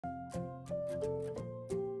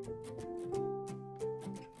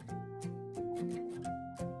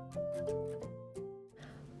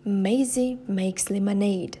Maisy Makes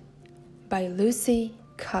Lemonade by Lucy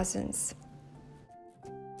Cousins.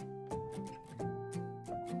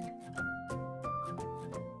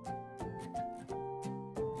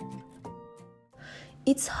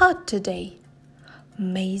 It's hot today.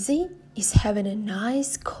 Maisy is having a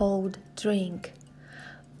nice cold drink.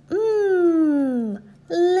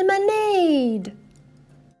 Lemonade!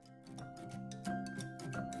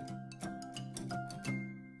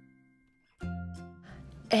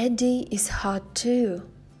 Eddie is hot too.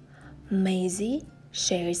 Maisy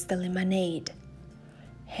shares the lemonade.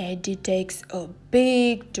 Eddie takes a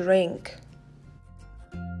big drink.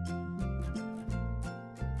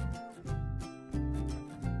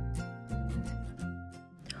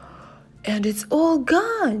 And it's all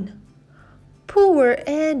gone. Poor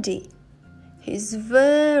Eddie. He's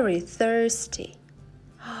very thirsty.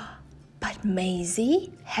 But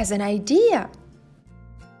Maisy has an idea.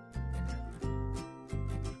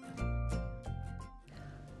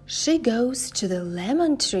 She goes to the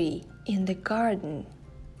lemon tree in the garden.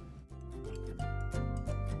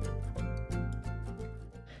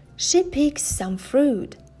 She picks some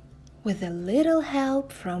fruit with a little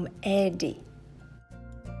help from Eddie.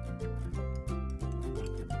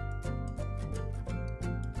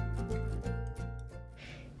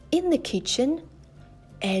 In the kitchen,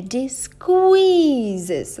 Eddie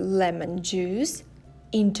squeezes lemon juice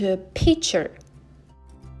into a pitcher.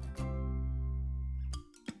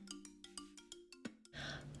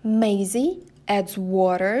 Maisy adds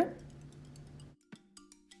water.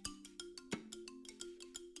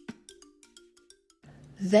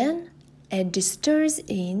 Then Eddie stirs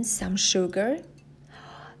in some sugar.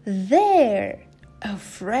 There! A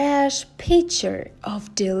fresh pitcher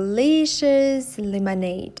of delicious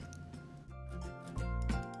lemonade.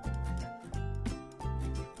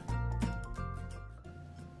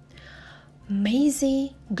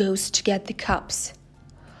 Maisy goes to get the cups.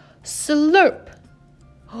 Slurp!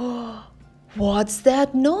 Oh, what's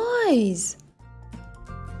that noise?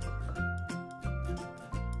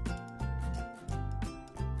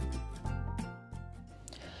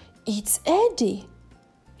 It's Eddie.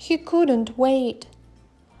 He couldn't wait.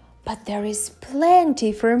 But there is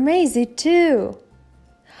plenty for Maisy too.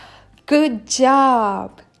 Good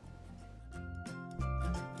job!